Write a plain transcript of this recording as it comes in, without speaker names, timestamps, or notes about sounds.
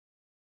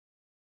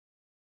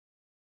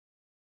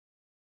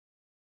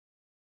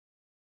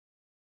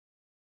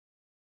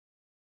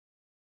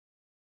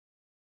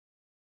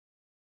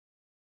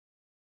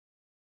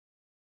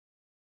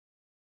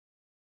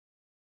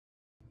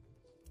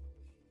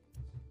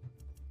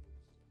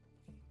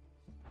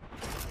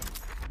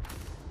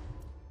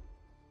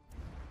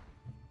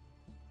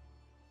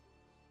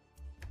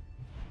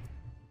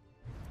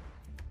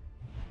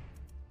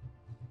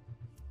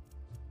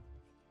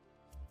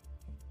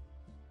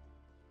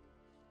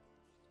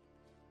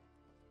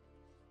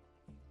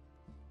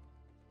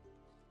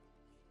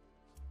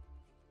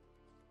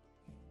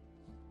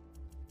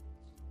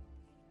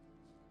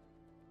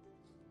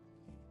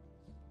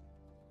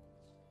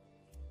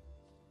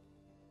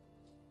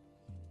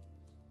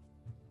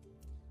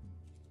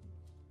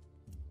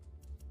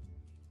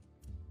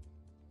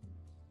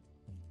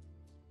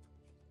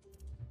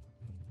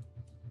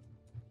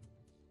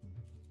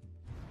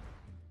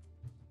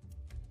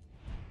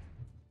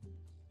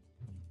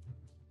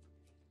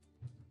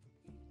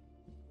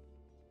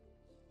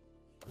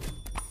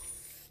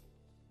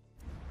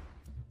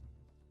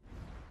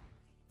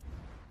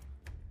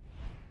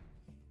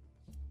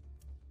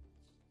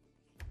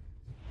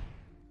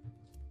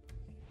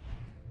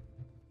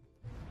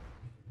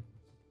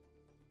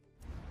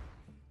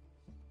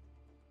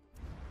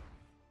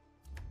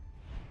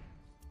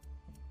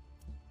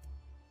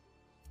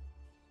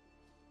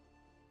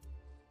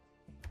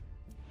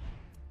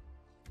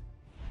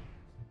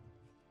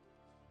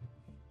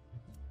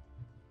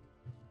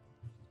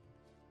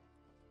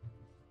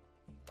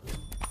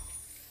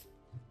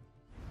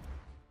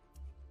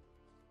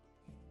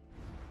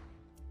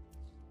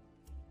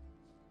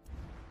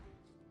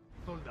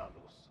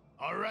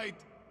All right,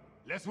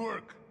 let's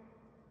work.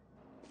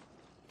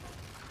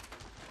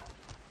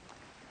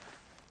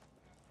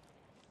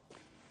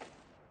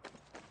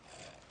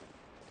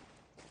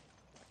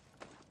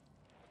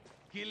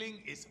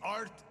 Killing is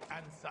art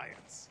and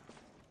science.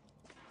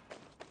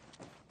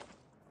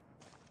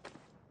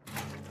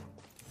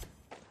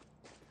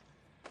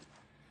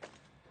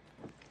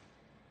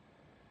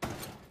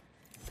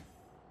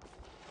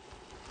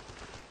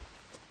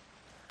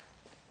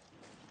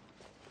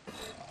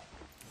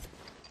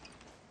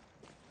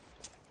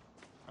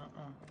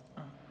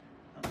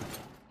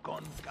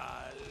 Con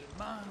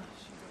calma.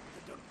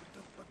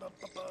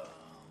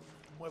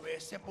 Mueve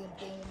ese pum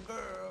pum,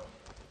 girl.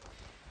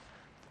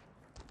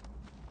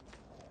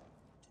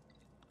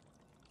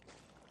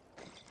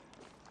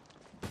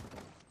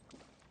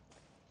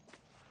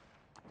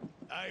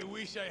 I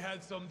wish I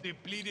had some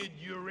depleted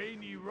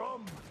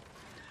uranium.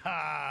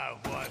 Ha,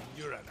 Juan,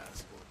 you're an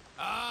asshole.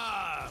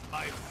 Ah,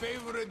 my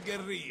favorite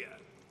guerrilla.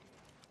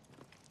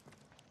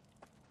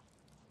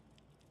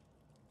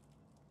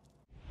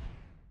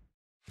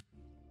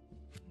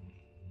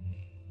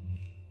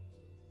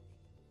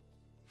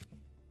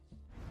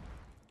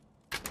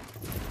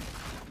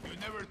 You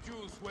never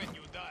choose when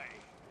you die,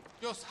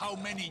 just how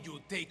many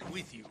you take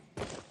with you.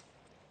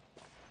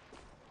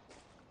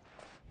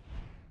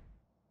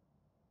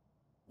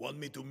 Want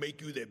me to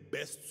make you the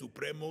best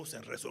Supremos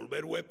and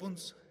Resolver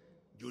weapons?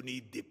 You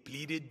need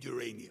depleted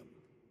uranium.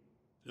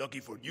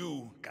 Lucky for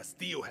you,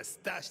 Castillo has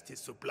stashed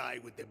his supply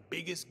with the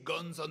biggest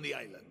guns on the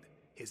island,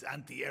 his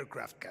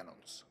anti-aircraft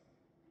cannons.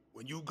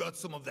 When you got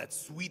some of that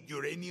sweet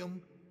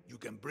uranium, you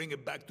can bring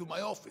it back to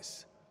my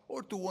office,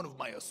 or to one of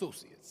my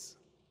associates.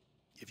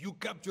 If you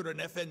capture an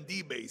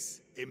FND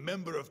base, a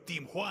member of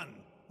Team Juan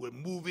will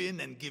move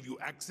in and give you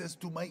access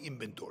to my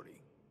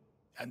inventory.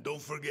 And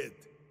don't forget,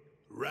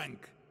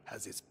 rank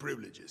has its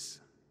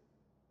privileges.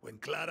 When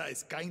Clara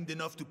is kind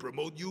enough to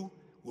promote you,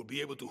 we'll be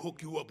able to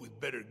hook you up with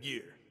better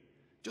gear.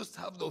 Just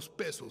have those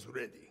pesos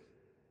ready.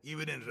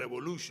 Even in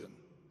Revolution,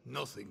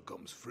 nothing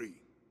comes free.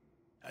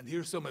 And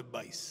here's some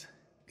advice,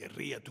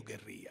 guerrilla to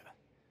guerrilla.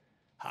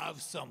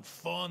 Have some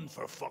fun,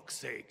 for fuck's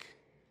sake.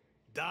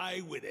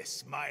 Die with a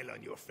smile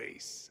on your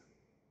face.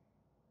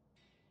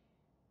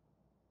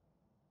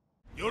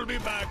 You'll be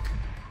back.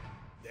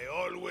 They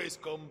always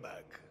come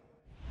back.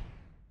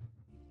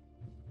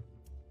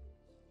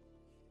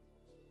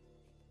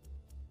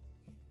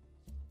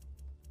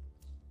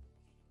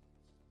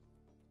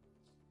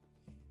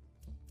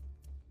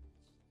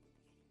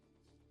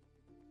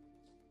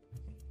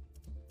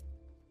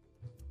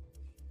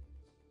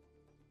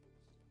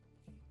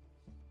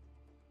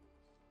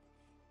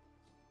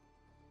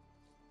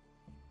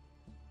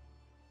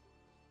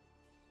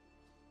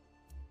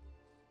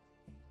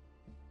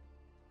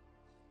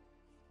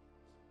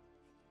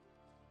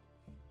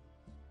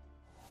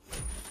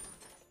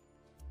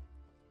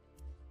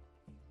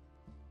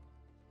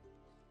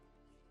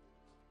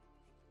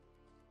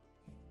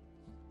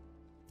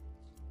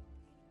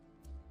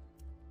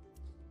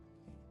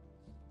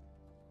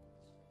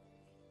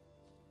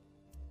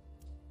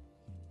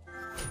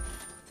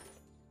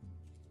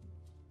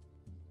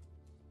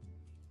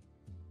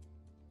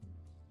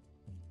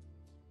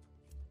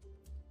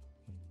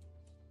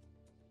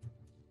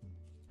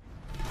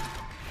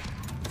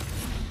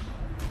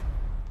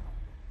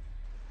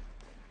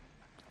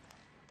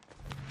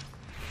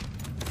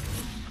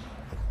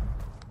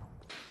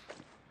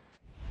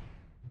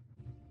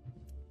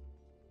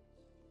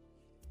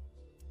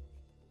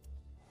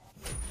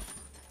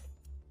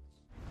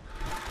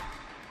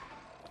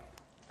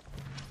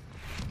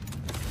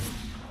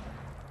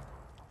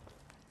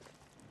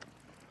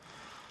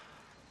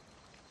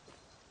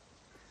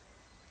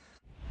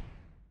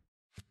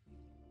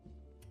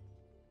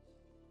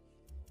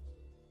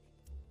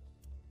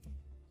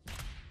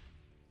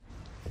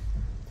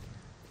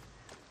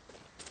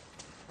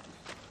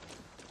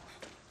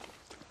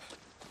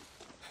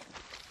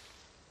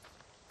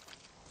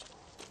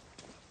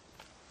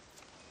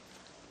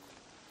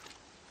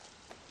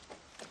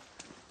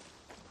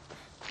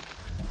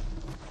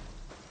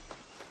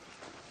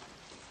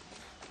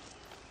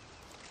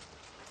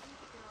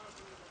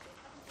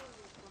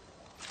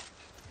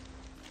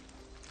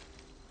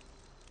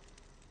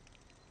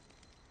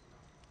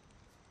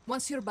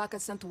 Once you're back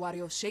at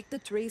Santuario, shake the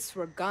trees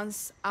for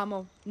guns,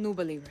 ammo, new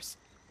believers.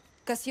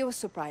 Castillo was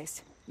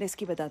surprised. Let's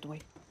keep it that way.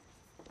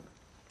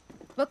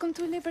 Welcome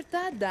to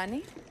Libertad,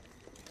 Danny.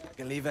 I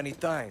can leave any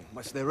time.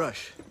 What's the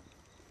rush?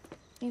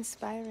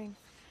 Inspiring.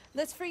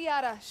 Let's free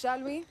Yara,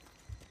 shall we?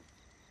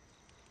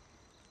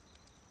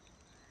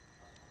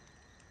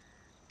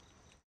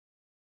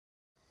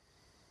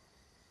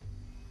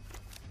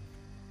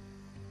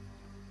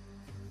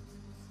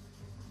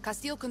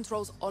 Castillo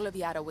controls all of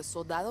Yara with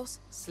soldados,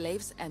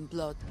 slaves, and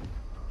blood.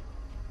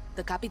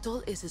 The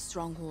capital is his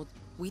stronghold.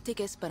 We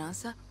take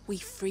Esperanza, we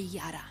free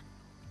Yara.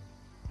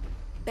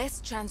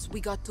 Best chance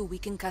we got to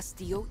weaken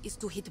Castillo is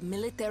to hit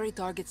military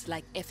targets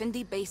like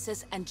FND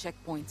bases and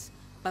checkpoints.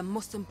 But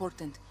most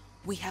important,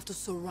 we have to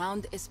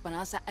surround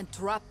Esperanza and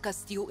trap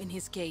Castillo in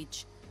his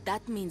cage.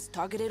 That means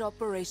targeted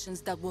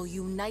operations that will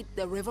unite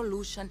the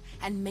revolution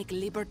and make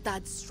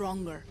Libertad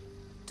stronger.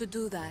 To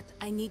do that,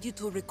 I need you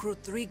to recruit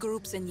 3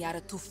 groups in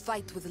Yara to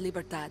fight with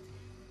Libertad.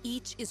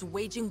 Each is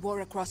waging war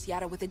across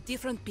Yara with a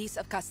different piece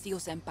of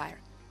Castillo's empire,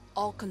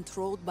 all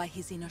controlled by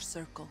his inner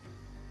circle.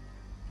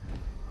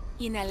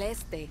 In El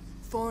Este,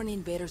 foreign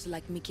invaders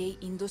like Mickey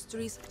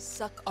Industries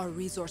suck our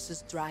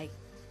resources dry,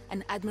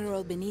 and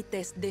Admiral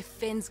Benitez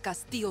defends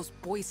Castillo's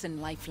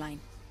poison lifeline.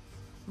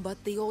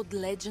 But the old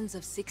legends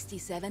of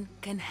 67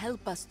 can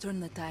help us turn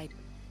the tide.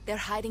 They're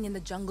hiding in the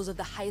jungles of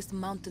the highest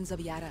mountains of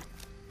Yara.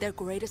 Their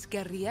greatest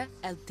guerrilla,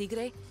 El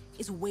Tigre,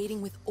 is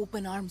waiting with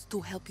open arms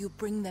to help you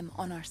bring them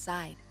on our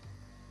side.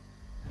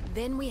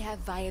 Then we have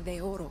Valle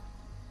de Oro.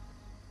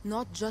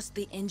 Not just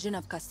the engine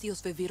of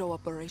Castillo's Viviro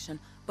operation,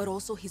 but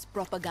also his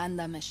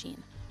propaganda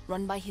machine,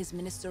 run by his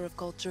Minister of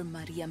Culture,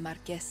 Maria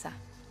Marquesa.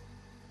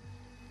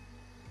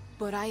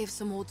 But I have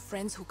some old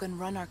friends who can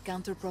run our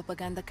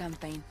counter-propaganda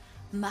campaign,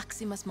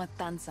 Maximas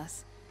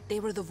Matanzas. They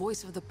were the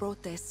voice of the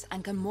protests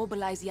and can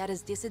mobilize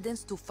Yara's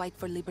dissidents to fight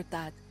for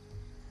Libertad.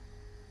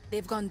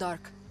 They've gone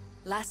dark.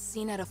 Last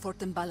seen at a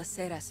fort in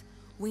Balaceras.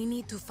 We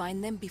need to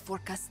find them before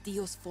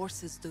Castillo's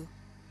forces do.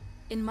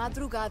 In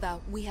Madrugada,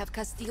 we have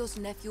Castillo's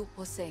nephew,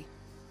 Jose,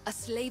 a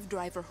slave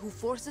driver who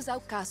forces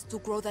outcasts to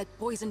grow that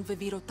poison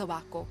Viviro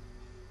tobacco.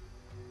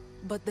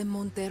 But the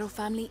Montero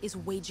family is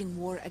waging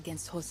war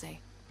against Jose.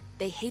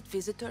 They hate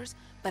visitors,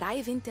 but I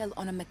have intel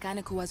on a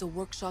mechanic who has a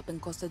workshop in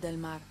Costa del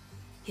Mar.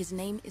 His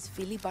name is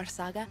Philip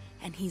Barzaga,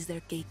 and he's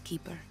their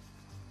gatekeeper.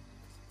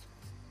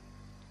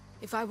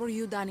 If I were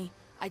you, Danny,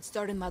 I'd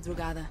start in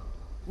Madrugada.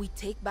 We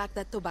take back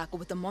that tobacco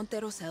with the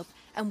Monteros' help,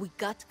 and we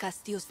got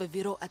Castillo's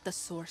Viviro at the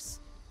source.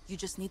 You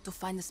just need to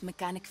find this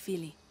mechanic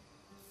Philly.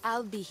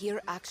 I'll be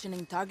here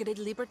actioning targeted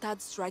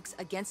Libertad strikes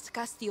against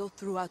Castillo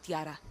throughout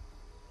Yara.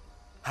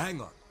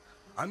 Hang on.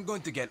 I'm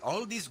going to get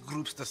all these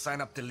groups to sign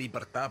up to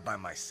Libertad by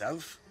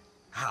myself?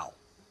 How?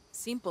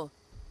 Simple.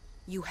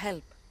 You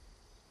help.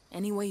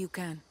 Any way you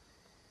can.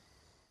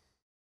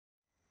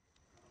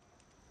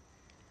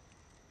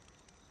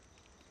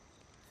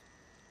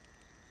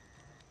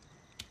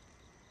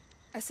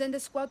 I send a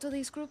squad to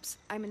these groups,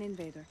 I'm an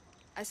invader.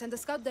 I send a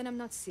scout, then I'm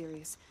not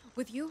serious.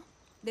 With you,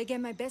 they get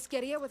my best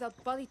guerrilla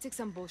without politics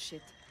and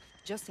bullshit.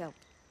 Just help.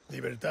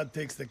 Libertad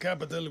takes the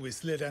capital, we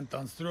slit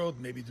Anton's throat,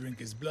 maybe drink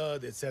his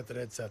blood,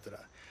 etc.,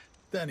 etc.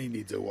 Then he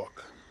needs a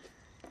walk.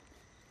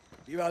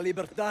 Viva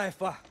Libertad,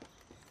 fa.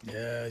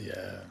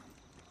 Yeah.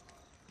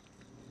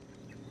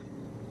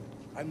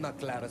 I'm not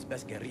Clara's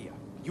best guerrilla.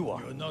 You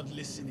are. You're not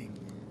listening.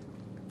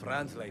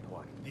 Translate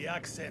one. The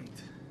accent.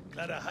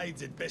 Clara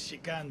hides it best she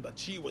can, but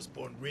she was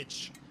born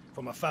rich.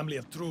 From a family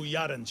of true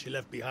Yaran she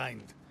left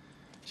behind.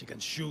 She can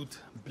shoot,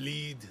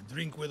 bleed,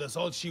 drink with us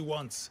all she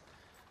wants.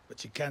 But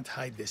she can't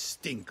hide the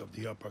stink of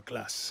the upper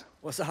class.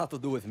 What's that have to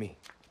do with me?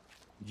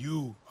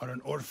 You are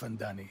an orphan,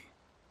 Danny.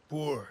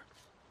 Poor,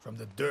 from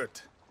the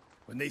dirt.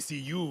 When they see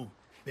you,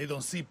 they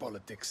don't see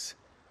politics.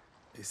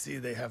 They see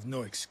they have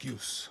no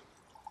excuse.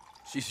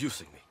 She's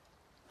using me.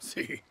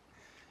 See?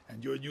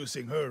 And you're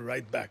using her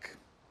right back.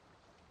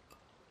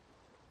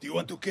 Do you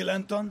want to kill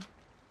Anton?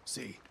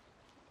 See.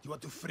 You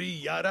want to free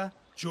Yara?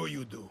 Sure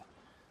you do.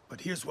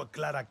 But here's what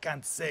Clara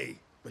can't say,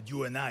 but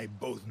you and I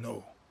both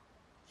know.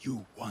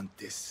 You want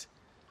this.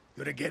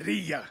 You're a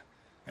guerrilla.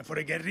 And for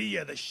a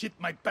guerrilla, the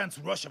shit-my-pants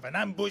rush of an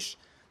ambush,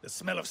 the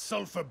smell of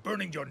sulfur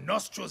burning your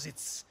nostrils,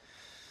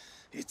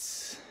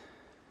 it's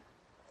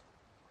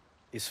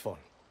fun.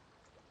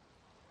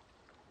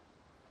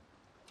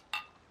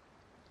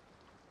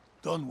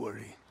 Don't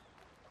worry.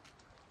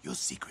 Your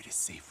secret is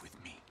safe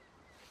with me.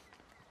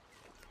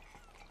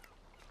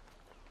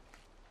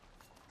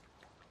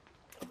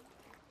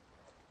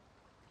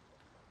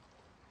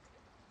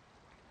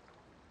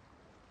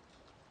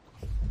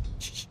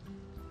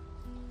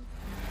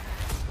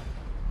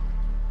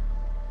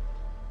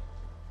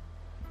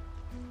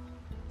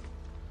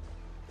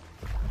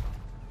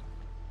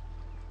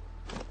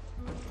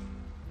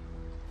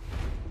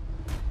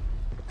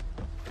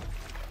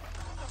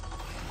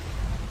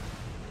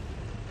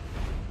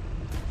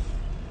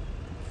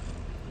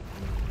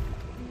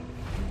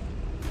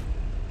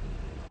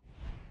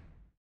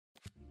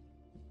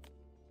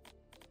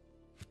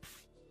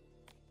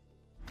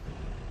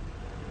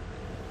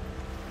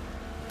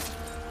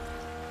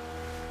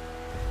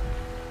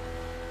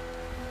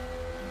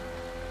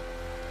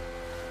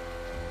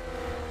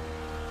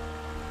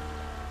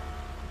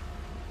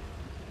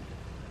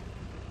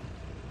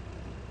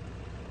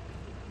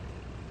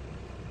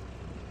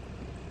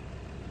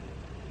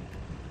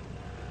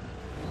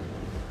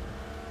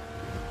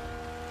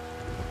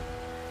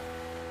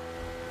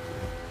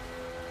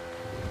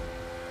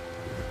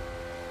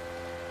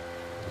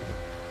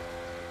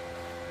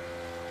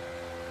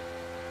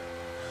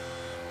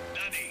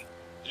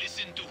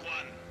 Listen to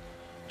Juan.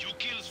 You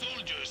kill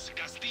soldiers,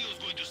 Castillo's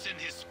going to send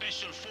his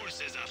special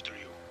forces after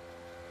you.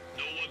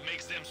 Know what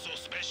makes them so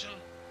special?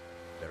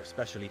 They're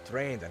specially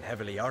trained and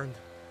heavily armed.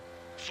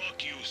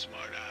 Fuck you,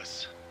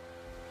 smartass.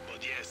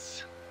 But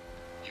yes,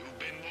 you've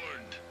been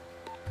warned.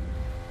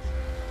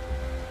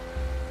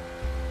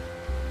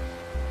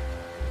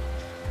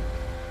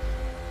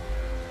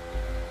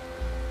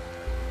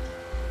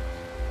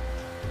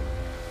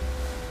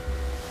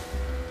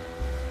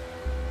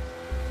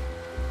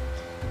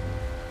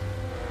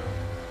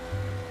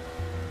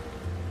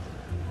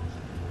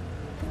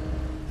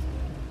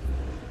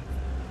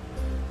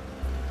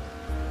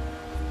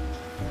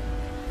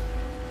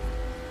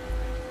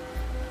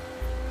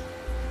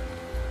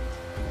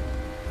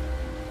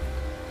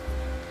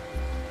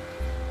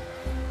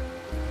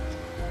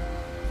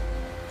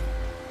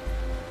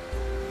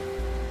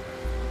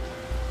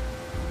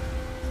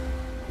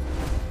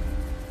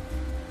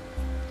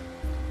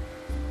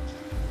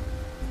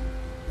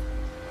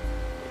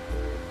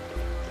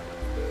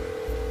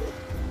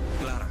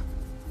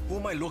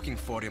 I looking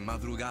for in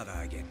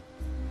Madrugada again?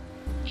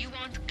 You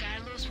want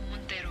Carlos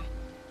Montero,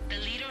 the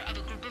leader of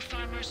a group of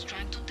farmers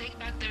trying to take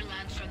back their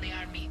land from the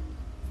army.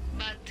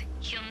 But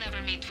he'll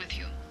never meet with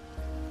you.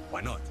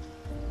 Why not?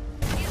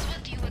 He's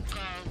what you would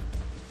call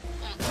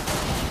old.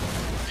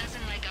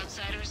 Doesn't like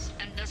outsiders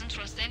and doesn't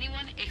trust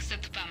anyone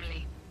except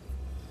family.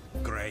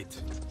 Great.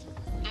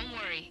 Don't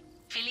worry,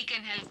 Philly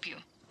can help you.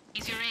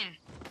 He's your in.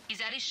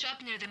 He's at his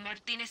shop near the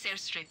Martinez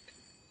airstrip.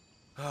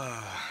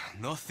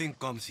 Nothing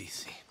comes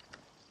easy.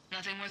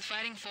 Nothing worth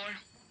fighting for.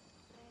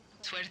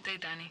 Suerte,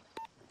 Danny.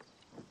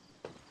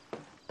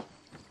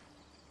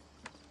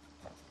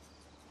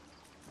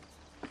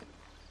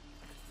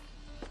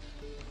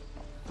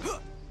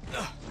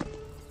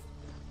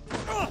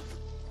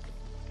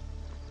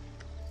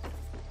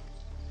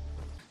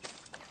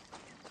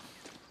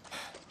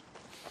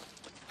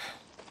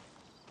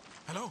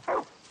 Hello?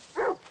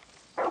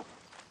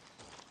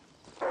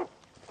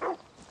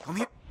 Come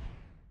here.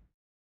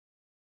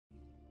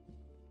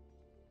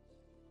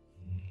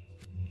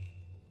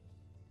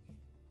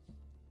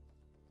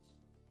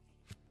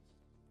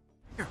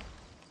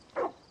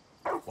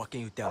 What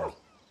can you tell me?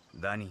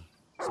 Danny,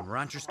 some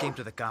ranchers came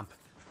to the camp.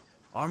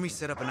 Army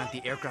set up an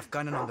anti-aircraft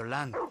cannon on their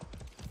land.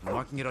 I'm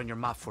marking it on your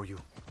map for you.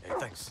 Hey,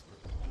 thanks.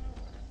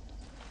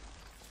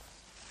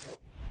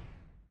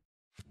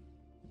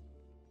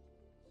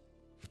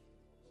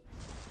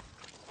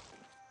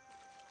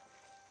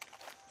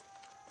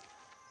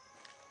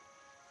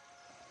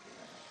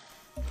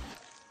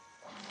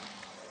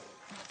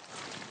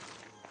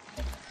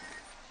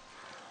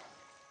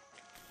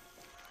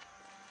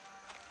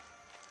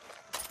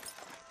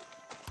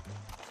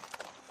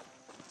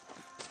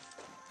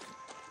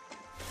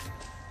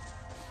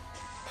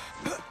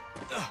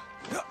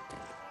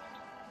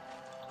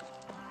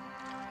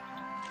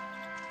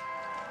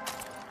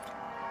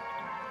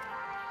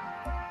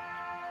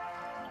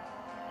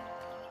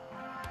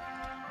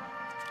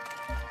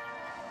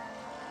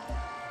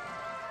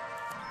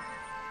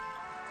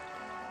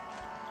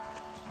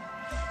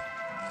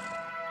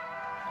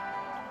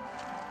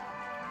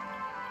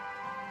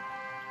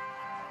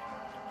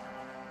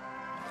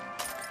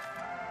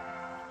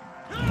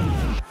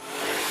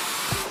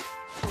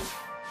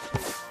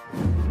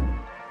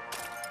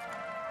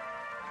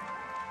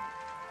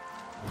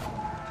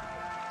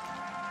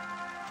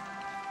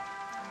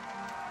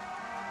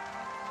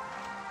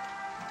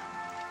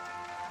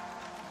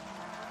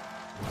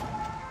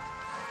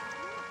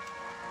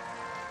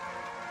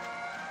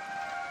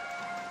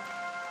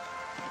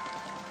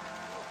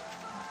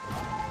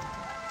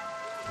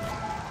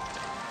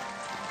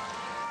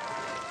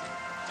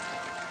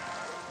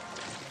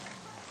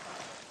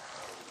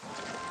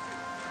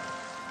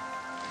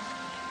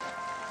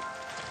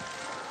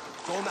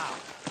 Go now.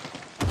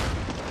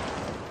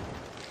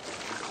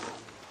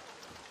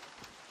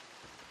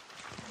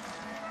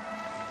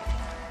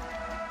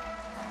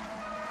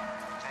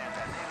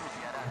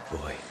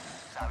 Boy,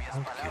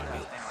 don't kill me.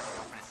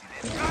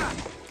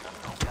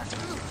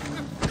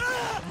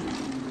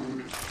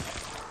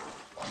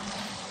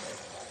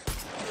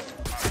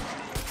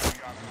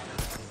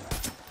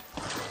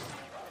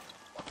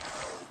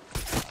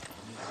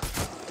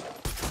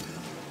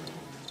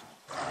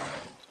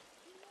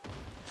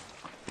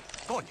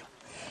 Coño.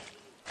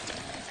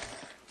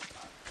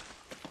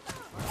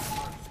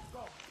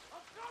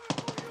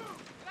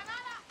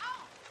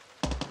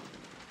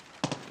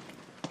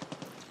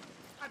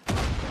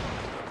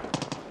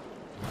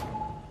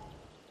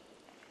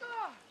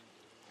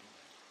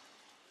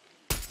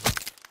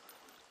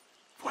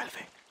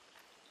 Vuelve.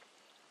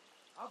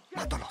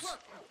 Mátalos.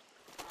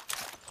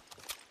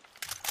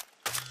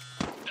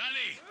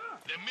 Danny,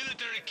 the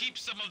military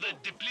keeps some of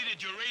that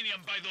depleted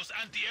uranium by those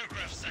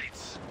anti-aircraft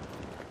sites.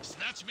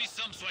 Snatch me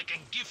some so I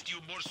can gift you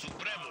more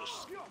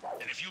Supremos.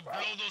 And if you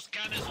blow those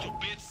cannons to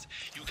bits,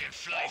 you can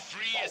fly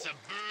free as a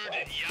bird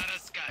in Yara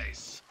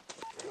skies.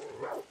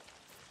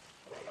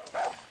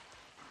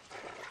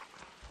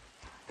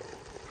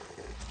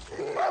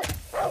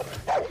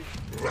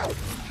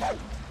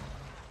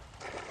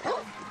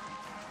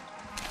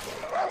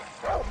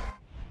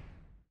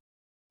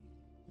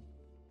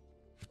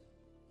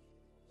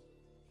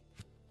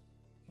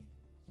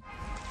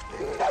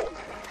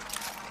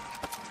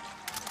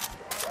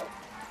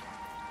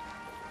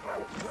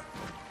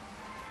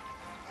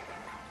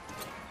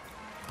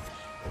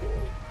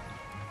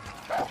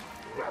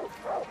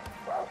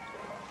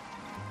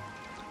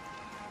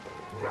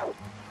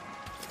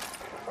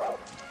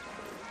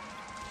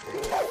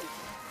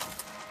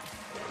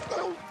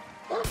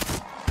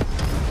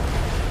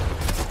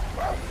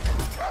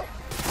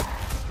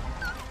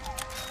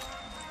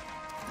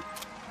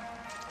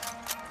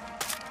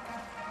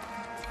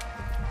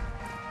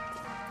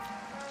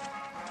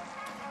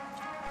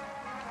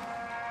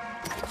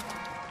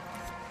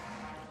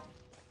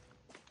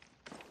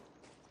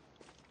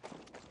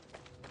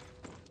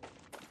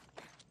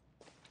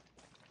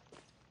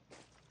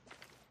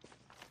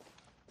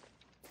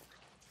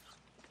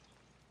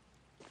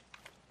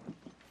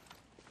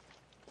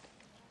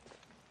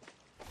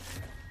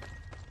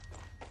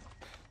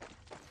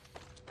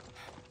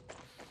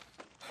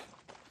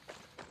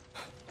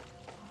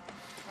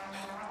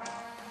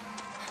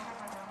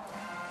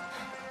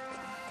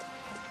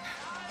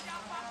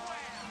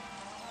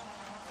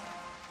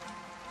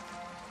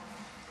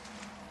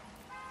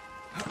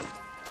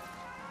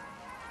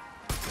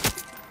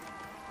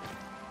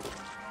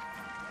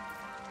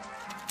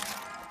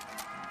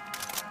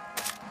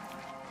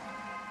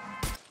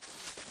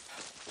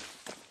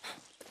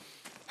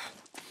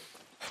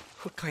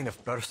 kind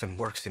of person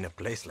works in a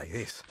place like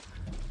this?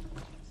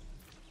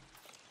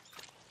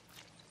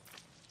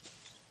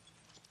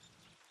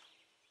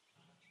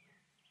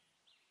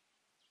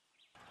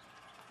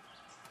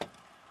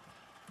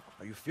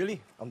 Are you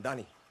Philly? I'm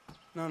Danny.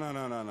 No.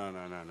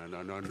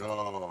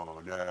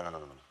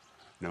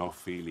 No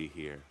Philly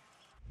here.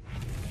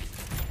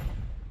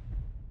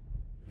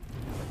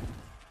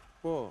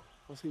 Whoa,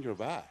 what's in your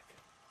bag?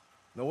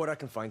 Know where I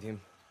can find him.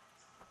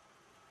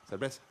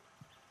 Cerveza.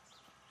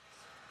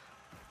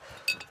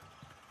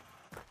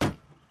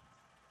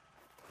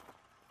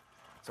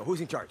 So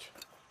who's in charge?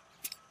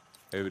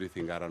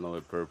 Everything got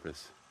another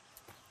purpose.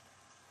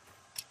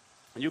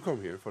 And you come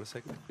here for a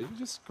second. You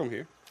just come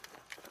here.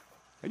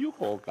 And you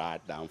hold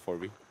that down for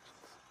me.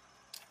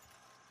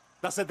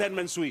 That's a dead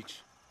man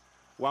switch.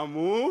 One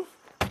move.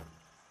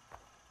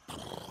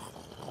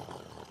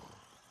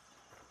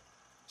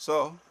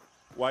 So,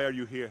 why are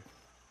you here?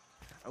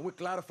 I'm with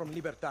Clara from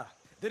Libertad.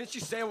 Didn't she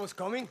say I was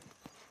coming?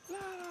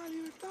 Clara,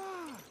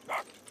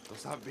 Libertad.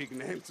 Those are big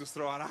names to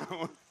throw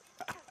around.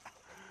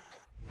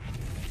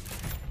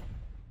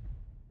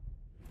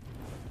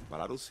 But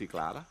I don't see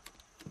Clara.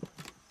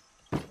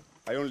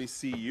 I only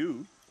see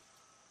you.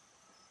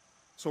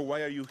 So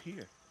why are you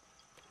here?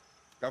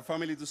 Got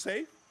family to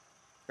save?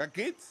 Got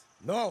kids?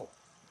 No.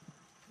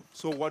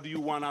 So what do you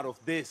want out of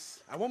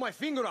this? I want my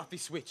finger off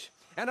this switch.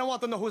 And I want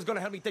to know who's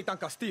gonna help me take down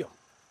Castillo.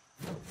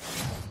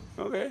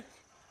 Okay.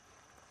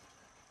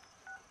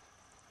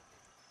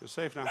 You're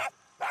safe now.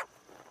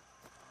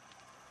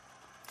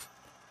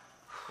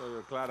 So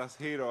you're Clara's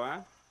hero, huh?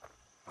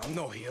 I'm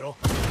no hero.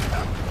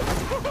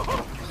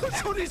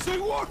 So this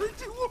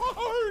worked!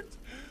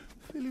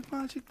 Philly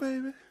magic,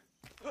 baby.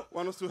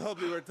 Want us to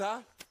help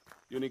Libertad?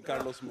 You need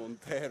Carlos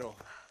Montero,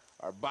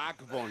 our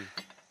backbone.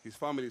 His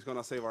family is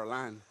gonna save our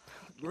land.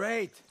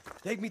 Great.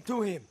 Take me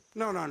to him.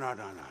 No.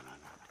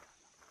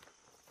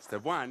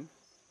 Step one,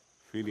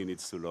 Philly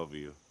needs to love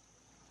you.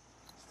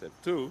 Step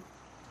two,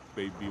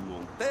 baby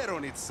Montero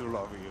needs to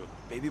love you.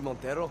 Baby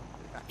Montero?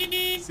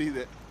 See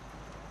that?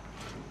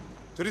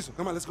 Chorizo,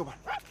 come on, let's go back.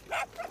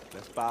 La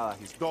Espada,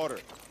 his daughter.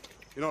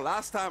 You know,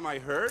 last time I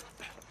heard,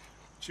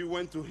 she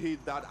went to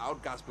hit that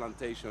outcast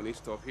plantation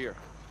east of here.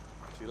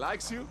 She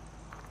likes you,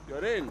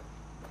 you're in.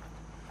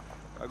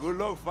 A good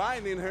luck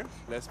finding her.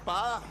 La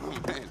Espada, oh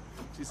man,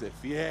 she's a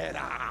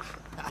fiera.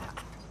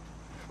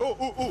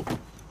 Oh.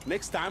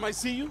 Next time I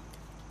see you,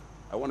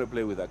 I want to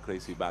play with that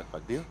crazy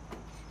backpack, deal?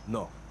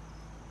 No.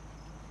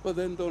 Well,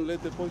 then don't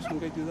let the poison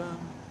get you down.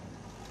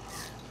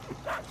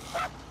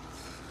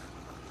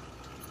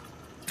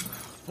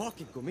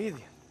 Fucking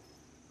comedian.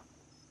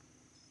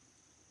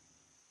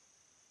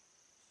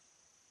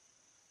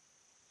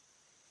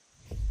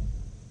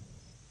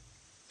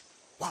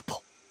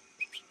 Guapo.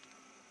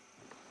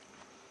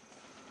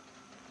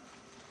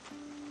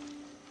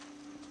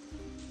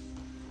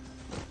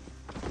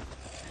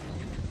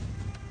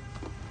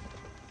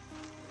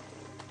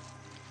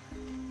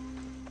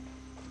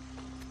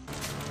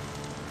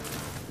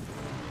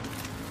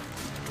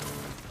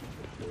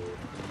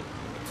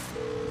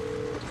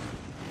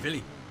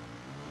 Philly.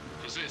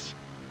 Who's this?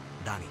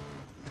 Danny.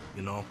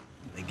 You know,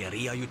 the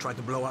guerrilla you tried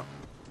to blow up?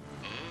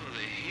 Oh,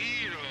 the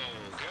hero.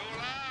 Que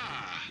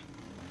hola.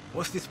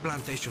 What's this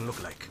plantation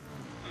look like?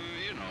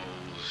 You know,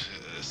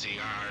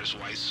 cigars,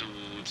 white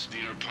suits,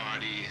 dinner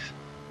parties.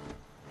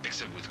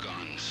 Except with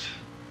guns.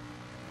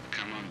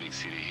 Come on, big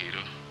city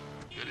hero.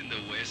 You're in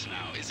the West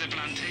now. It's a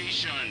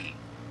plantation.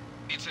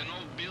 It's an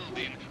old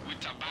building with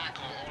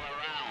tobacco all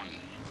around.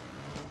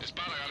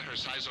 Espada got her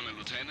sights on the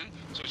lieutenant,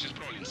 so she's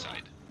probably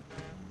inside.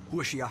 Who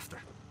is she after?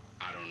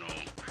 I don't know.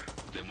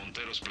 The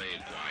Monteros play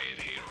it quiet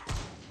here.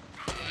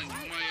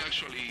 You might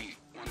actually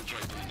want to try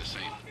doing the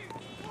same.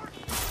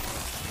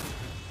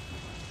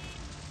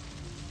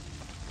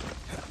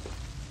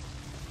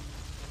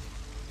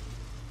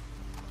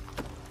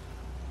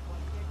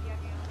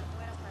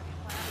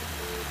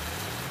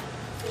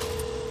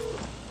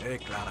 Hey,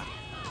 Clara.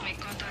 Make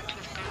contact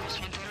with Carlos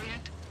Montero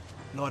yet?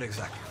 Not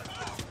exactly.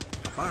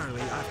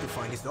 Apparently, I have to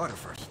find his daughter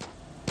first.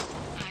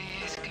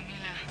 Yes,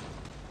 Camila.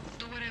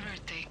 Do whatever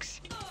it takes.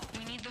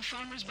 We need the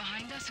farmers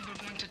behind us if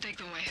we're going to take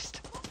the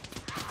West.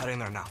 Heading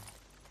there now.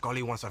 Call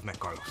you once I've met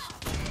Carlos.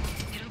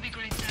 It'll be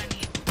great,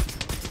 Danny.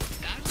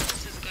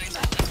 Carlos is going to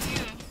love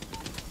you.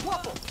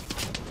 Guapo!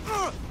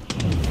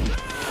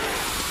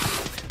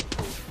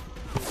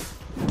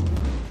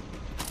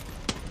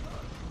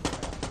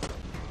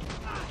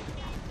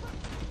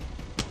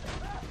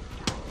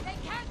 They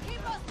can't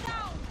keep us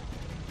down!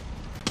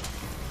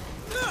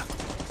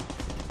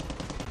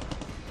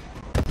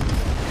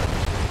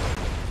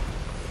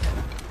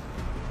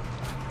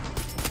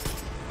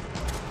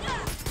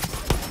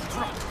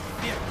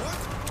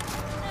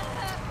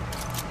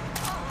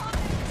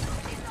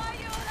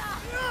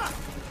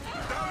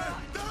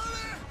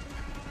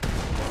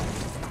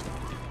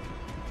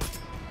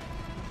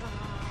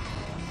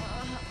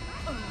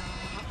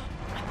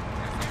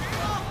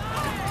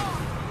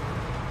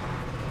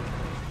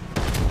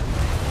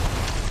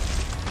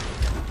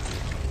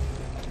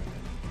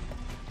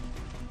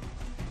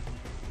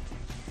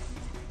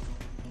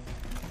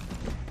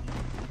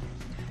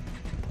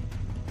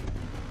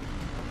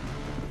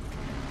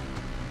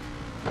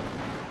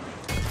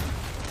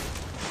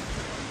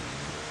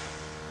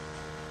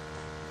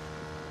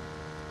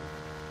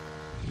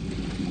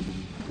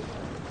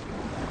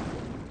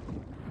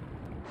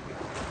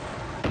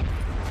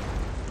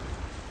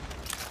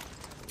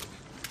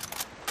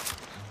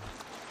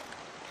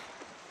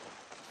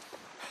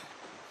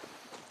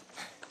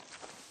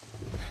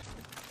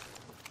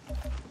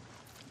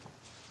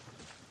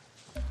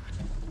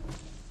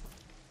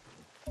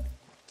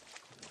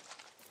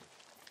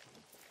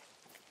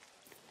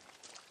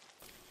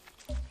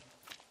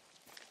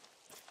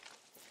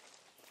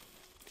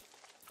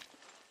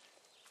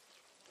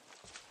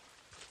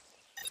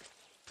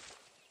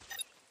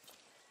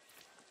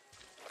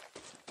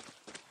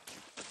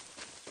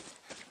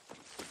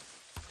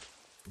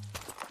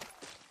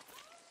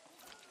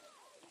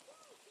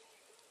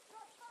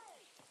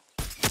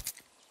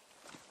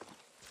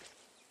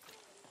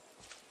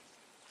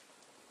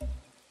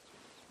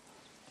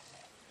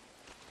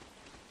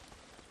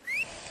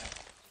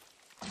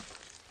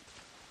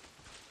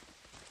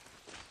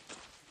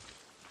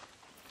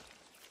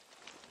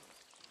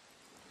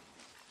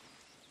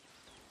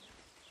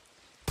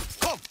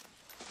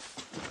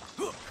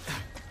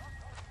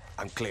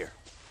 clear.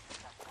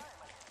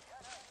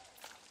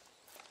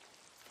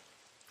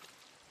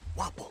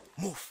 Guapo,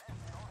 move.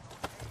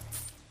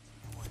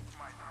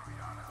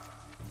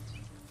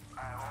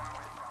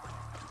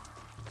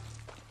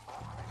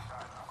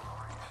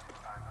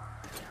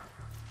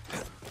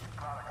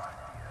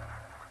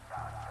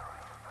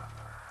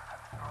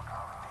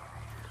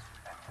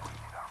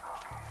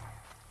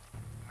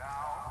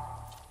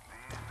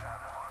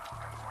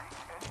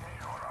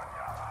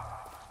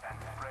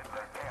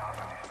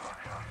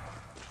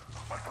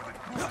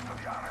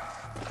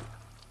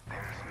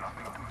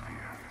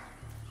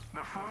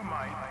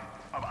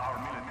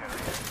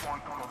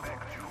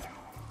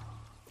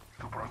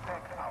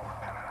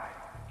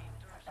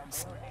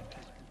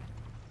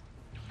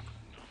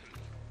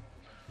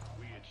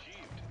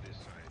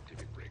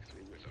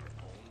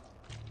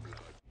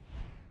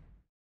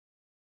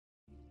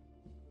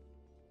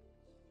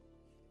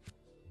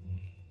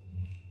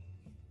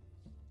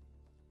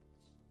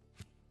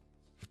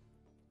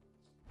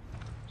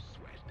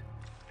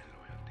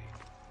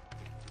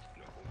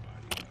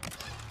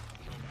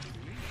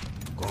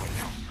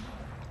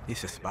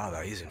 This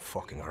espada isn't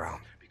fucking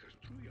around.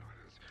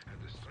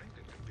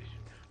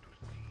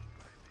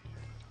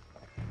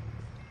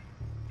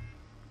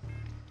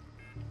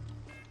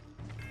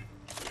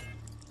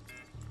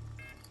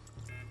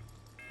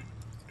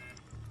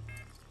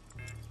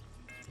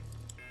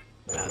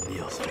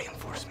 Adios,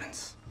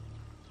 reinforcements.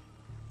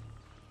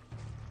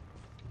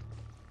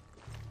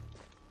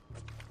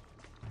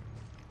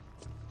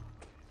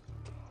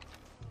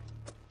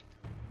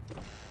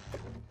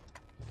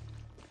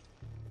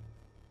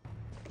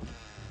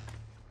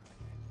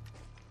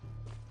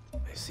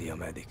 I see a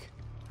medic.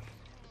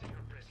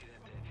 Señor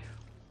Presidente,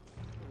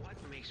 what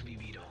makes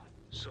Viviro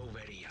so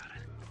very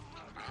Yaran?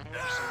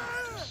 Our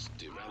scientists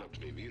developed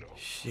Viviro.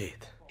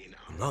 Shit,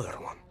 another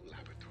one.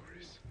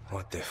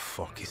 What the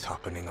fuck is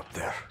happening up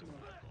there?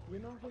 You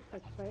know who's a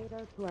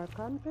traitor to our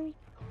country?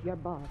 Your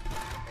boss.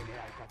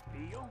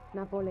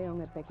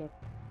 Napoleon Epeque.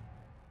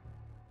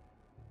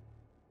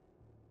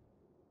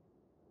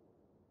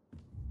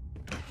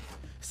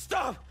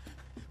 Stop!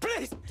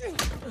 Please!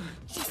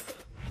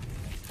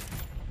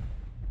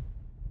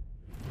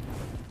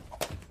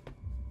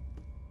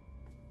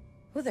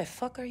 Who the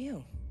fuck are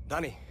you?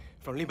 Danny,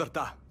 from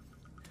Libertad.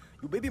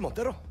 You baby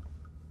Montero?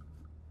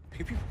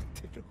 Baby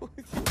Montero?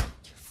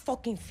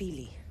 Fucking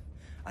Philly.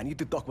 I need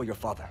to talk with your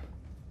father.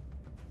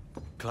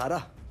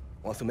 Clara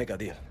wants to make a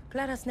deal.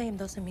 Clara's name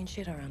doesn't mean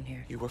shit around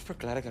here. You work for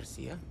Clara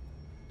Garcia?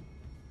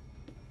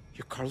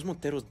 You're Carlos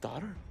Montero's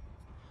daughter?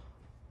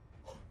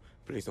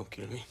 Please don't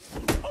kill me.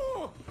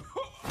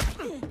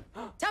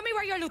 Tell me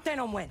where your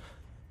lieutenant went.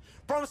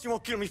 Promise you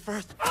won't kill me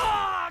first.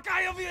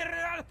 Cayo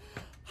Villarreal!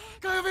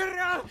 Cayo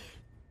Villarreal!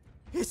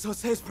 It's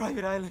Jose's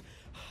private island.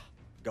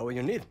 Got what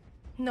you need?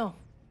 No,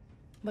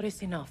 but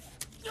it's enough.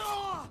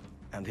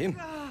 And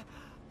him?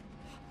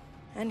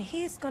 And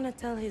he's gonna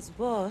tell his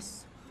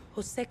boss,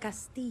 Jose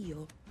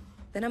Castillo,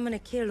 that I'm gonna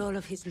kill all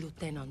of his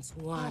lieutenants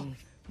one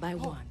by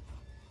one.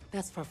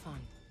 That's for fun.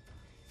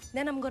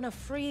 Then I'm gonna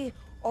free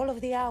all of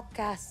the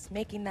outcasts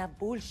making that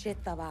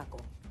bullshit tobacco.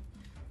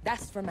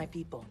 That's for my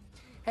people.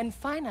 And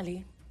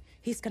finally,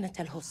 he's gonna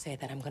tell Jose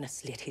that I'm gonna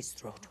slit his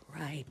throat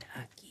right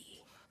aquí.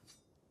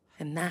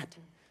 And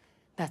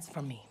that's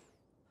for me.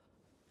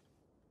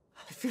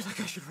 I feel like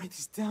I should write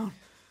this down.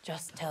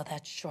 Just tell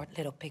that short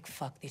little pig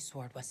fuck this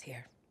sword was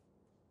here.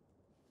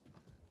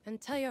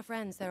 And tell your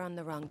friends they're on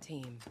the wrong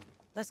team.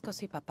 Let's go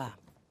see Papa.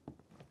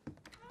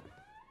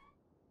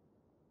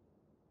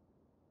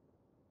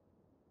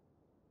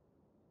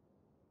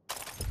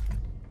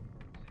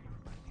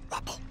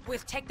 We'll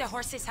take the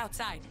horses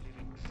outside.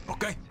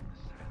 Okay.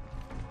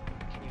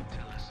 Can you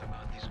tell us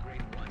about this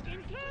great wonder?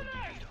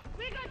 Intruders!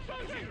 We got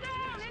soldiers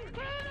down!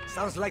 Intruders!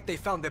 Sounds like they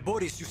found the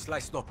bodies you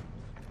sliced up.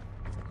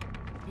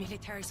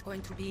 Military's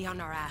going to be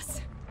on our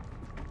ass.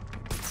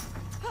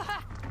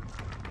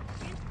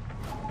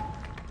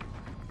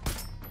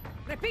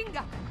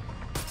 Repinga!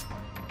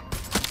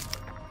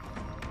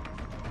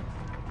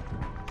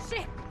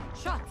 Shit!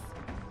 Shots!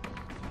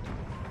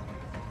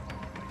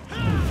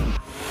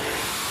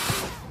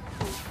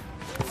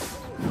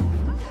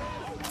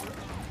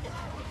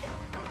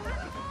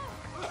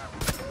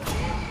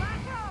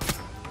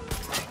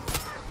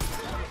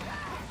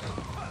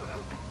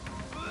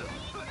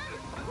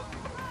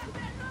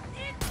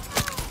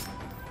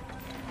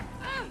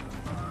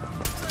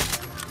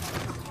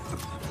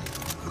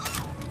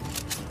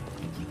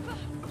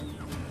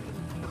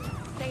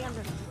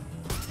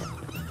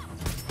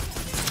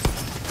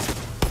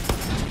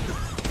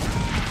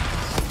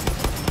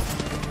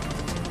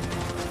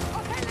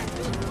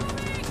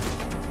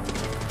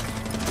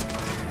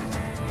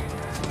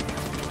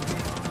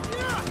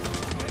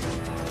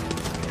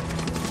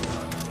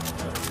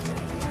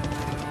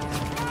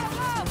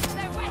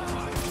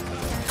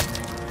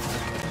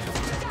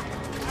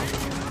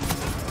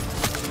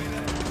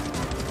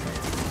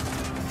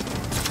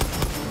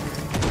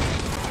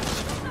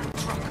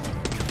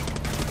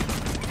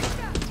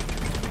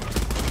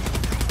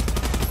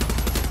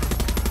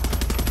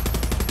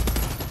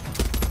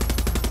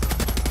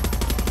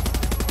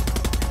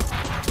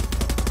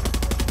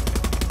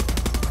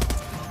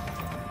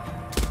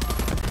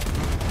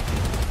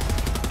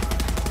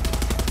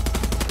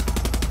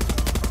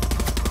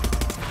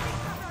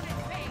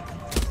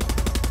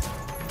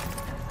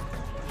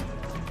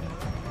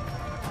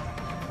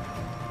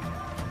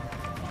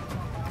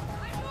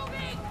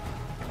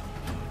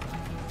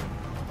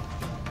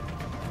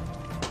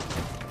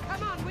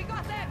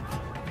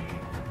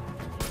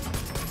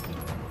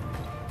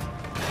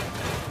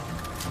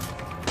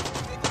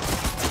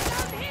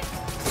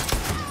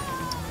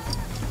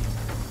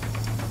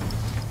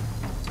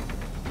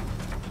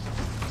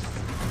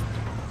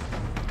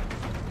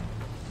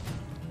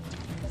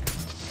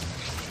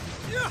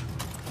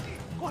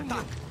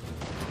 Attack!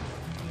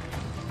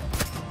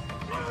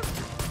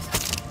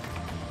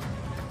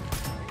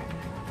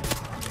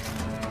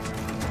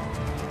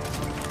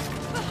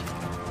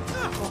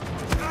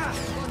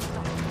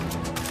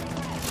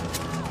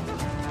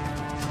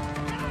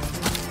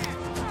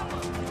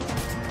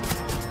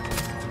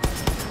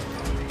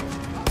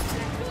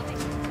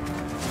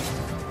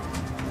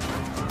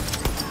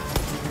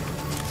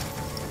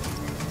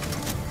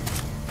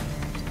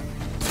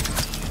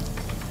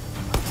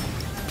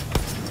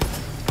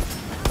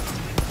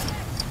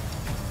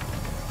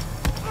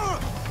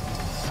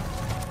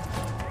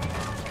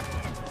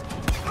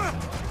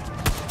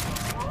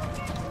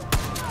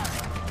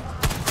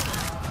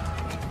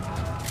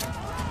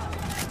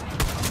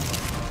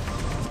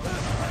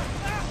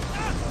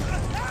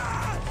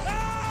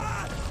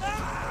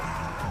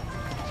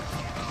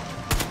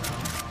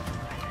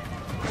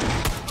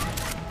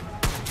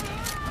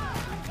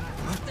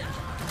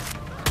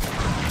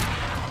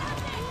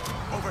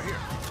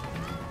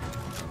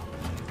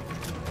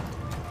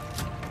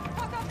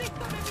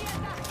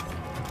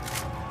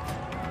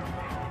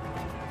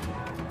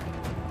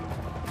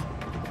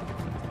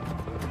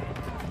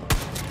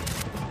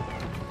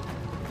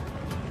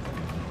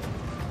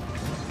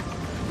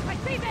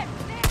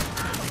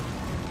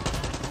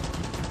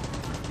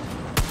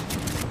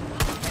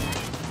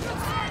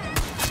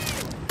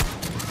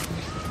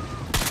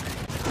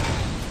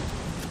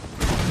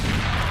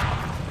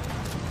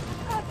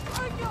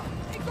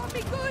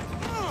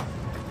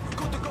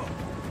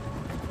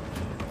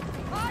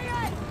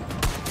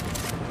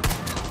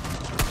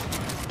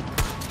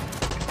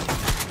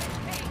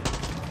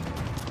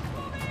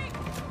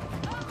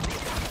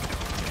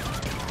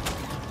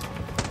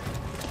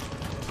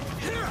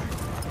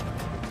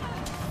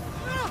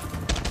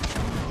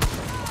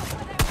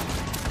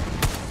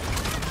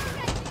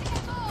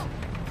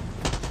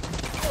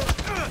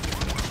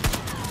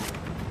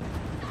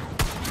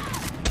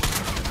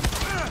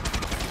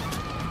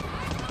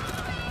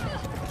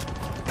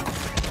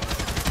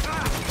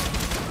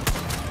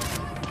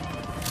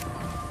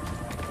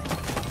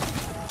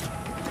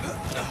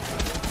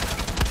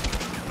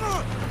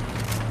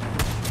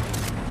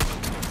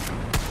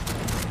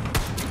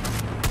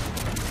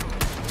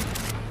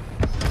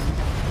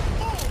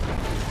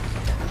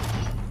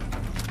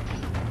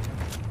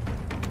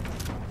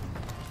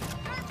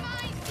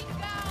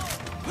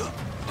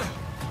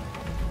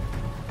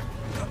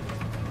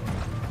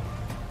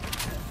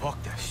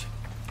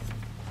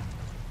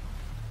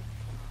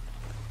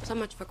 So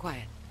much for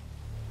quiet.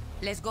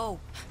 Let's go.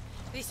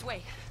 This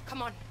way.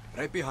 Come on.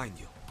 Right behind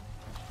you.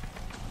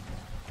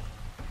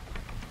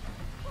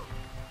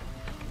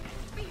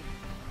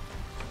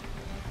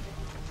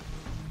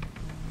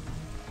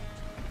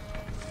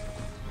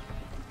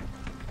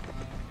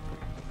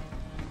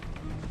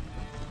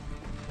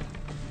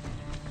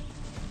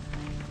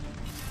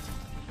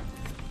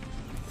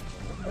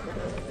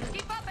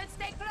 Keep up and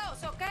stay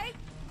close, okay?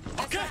 Okay.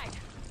 That's right.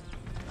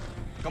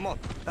 Come on.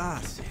 Ah,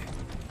 see.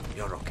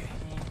 You're okay.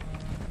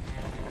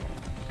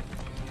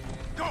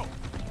 Go!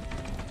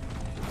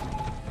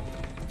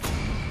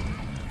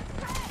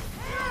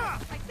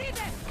 I see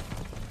them!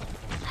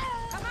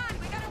 Come on,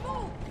 we gotta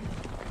move!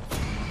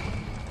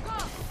 Go!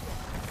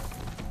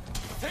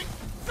 Take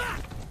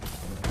that!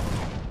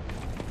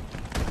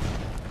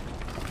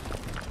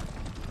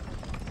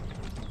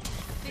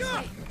 This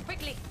way,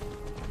 quickly!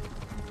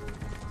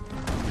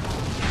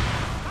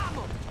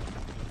 Vamos!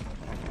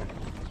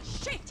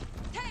 Shit!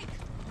 Take!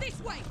 This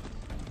way!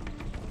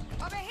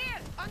 Over here,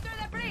 under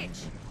the bridge!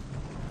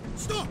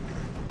 Stop!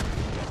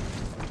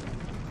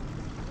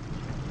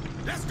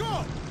 Let's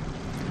go!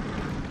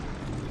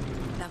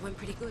 That went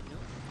pretty good, no?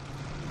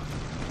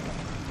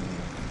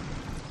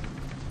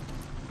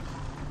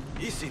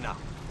 Easy now.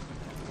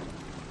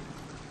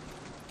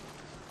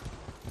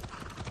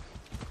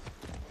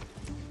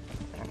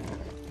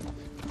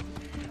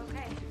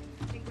 Okay,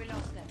 think we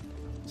lost them.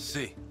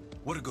 See,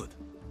 we're good.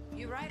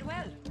 You ride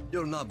well.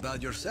 You're not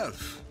bad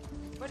yourself.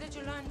 Where did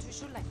you learn to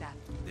shoot like that?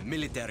 The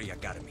military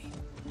academy.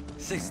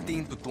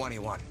 16 to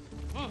 21.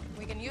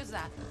 We can use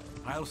that.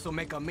 I also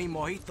make a mean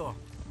mojito.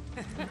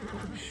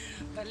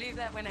 Believe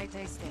that when I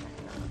taste it.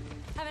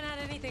 Haven't had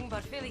anything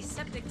but Philly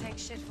septic tank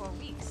shit for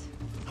weeks.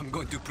 I'm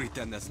going to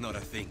pretend that's not a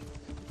thing.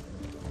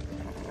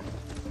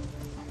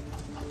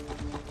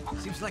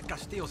 Seems like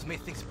Castillo's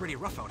made things pretty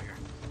rough out here.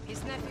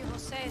 His nephew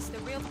Jose is the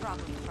real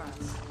problem for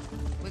us.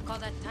 We call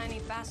that tiny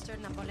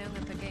bastard Napoleon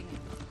el Pequeño.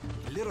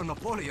 Little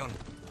Napoleon.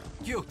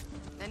 Cute.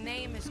 The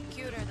name is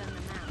cuter than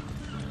the man.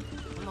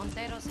 The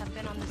Monteros have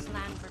been on this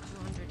land for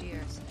 200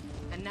 years,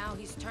 and now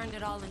he's turned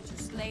it all into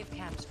slave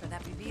camps for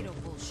that Viviro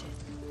bullshit.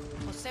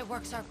 Jose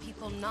works our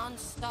people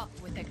non-stop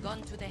with a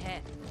gun to the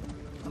head.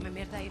 Come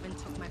Mierda even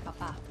took my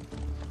papa.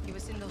 He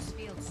was in those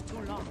fields too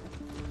long.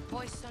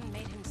 Poison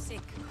made him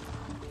sick.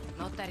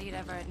 Not that he'd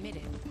ever admit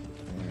it.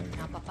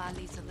 Now Papa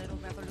leads a little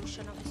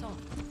revolution of his own.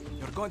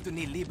 You're going to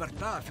need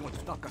libertad if you want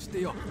to stop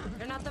Castillo.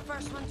 You're not the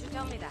first one to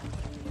tell me that.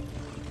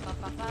 But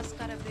Papa's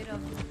got a bit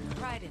of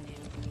pride in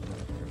him.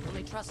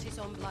 Only trusts his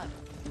own blood.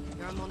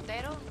 You're a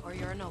Montero or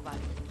you're a nobody?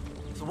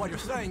 So what you're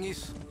saying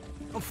is,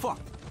 I'm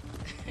fucked.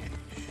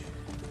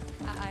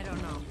 I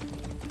don't know.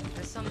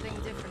 There's something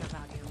different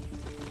about you.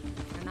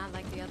 You're not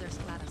like the others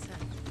Clara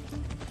said.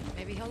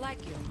 Maybe he'll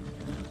like you.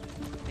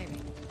 Maybe.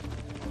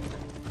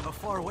 How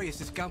far away is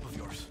this camp of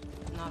yours?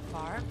 Not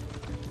far.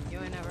 You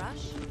in a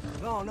rush?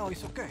 No,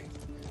 it's okay.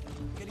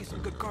 Getting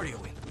some good cardio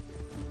in.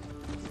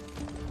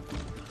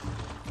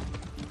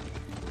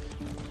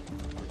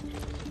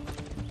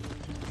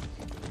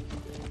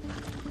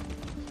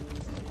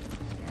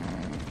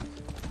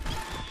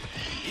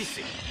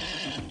 Easy.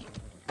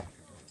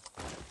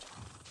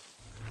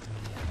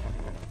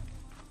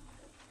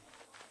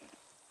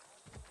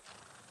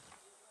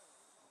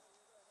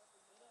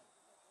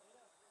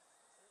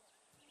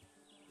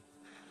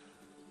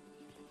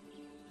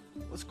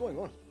 What's going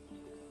on?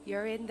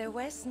 You're in the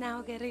West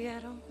now,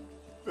 guerrillero.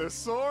 The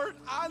sword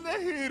and the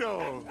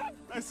hero.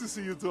 Nice to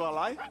see you two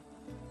alive.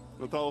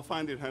 No trouble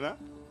finding her,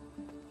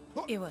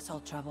 huh? It was all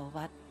trouble,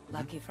 but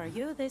lucky for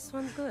you, this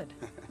one's good.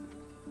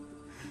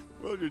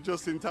 Well, you're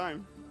just in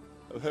time.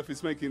 El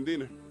Jefe's making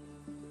dinner.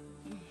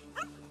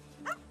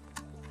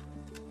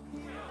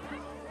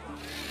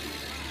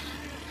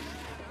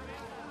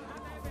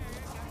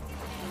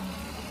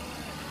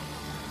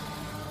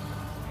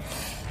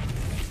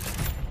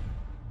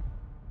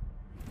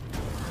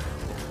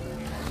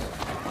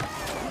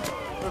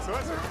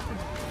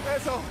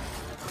 Eso.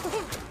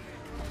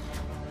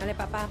 Dale,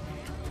 papá.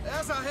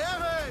 ¡Esa,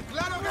 jefe!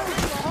 ¡Claro que sí,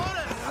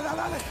 cojones!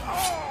 ¡Dale!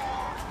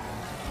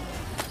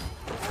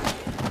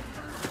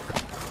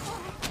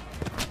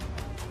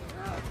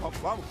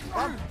 Vamos.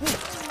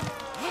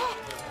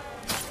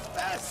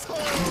 ¡Eso!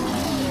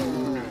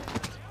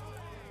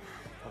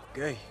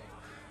 Okay.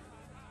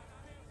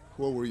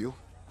 What were you?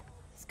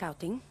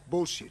 Scouting.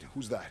 Bullshit.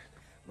 Who's that?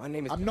 My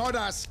name is... I'm not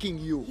asking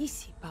you.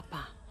 Easy,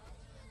 papa.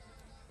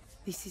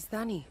 This is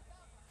Danny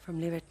from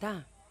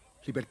Libertad.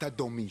 Libertad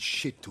don't mean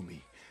shit to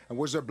me. And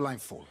where's their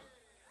blindfold?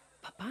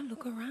 Papa,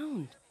 look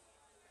around.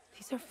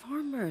 These are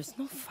farmers,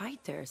 not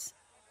fighters.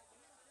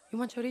 You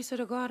want Chorizo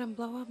to go out and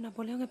blow up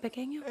Napoleon el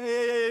Pequeño?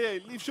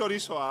 Hey, leave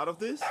Chorizo out of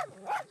this.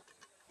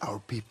 Our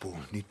people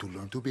need to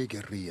learn to be a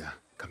guerrilla,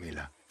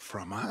 Camila.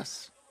 From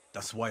us.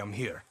 That's why I'm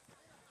here.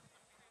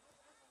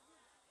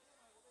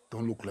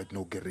 Don't look like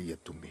no guerrilla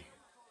to me.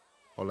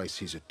 All I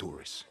see is a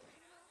tourist.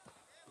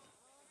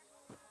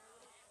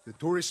 The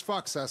tourist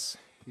fucks us.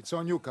 It's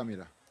on you,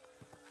 Camila.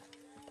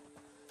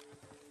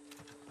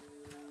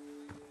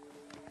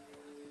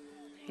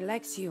 He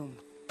likes you.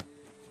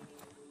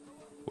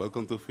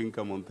 Welcome to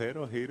Finca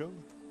Montero, hero.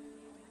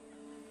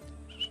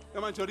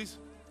 Come on, Chorizo.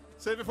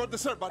 Save it for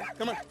dessert, buddy.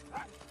 Come on.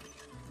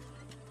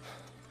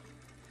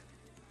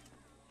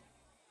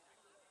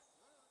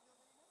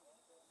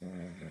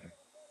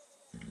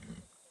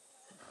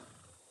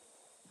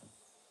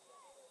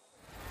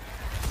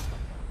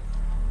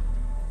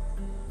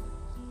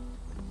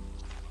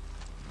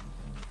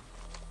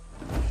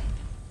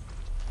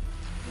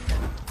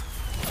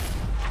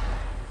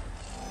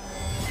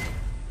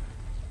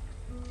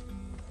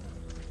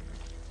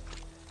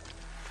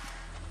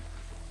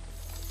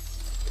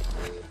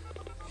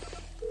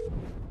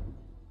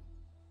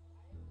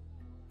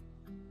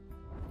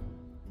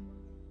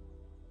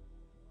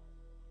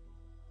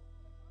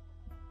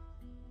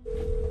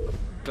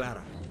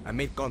 Clara, I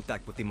made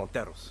contact with the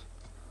Monteros.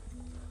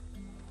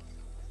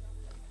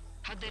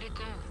 How did it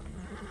go?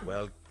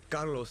 Well,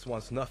 Carlos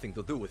wants nothing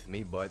to do with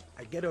me, but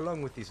I get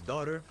along with his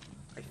daughter.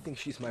 I think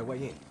she's my way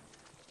in.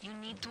 You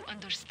need to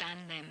understand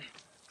them.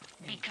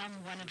 Become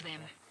one of them.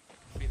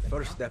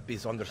 First step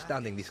is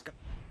understanding this.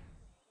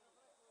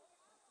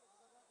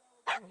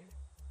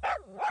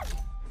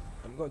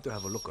 I'm going to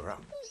have a look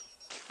around.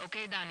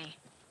 Okay, Danny.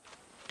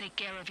 Take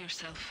care of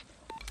yourself.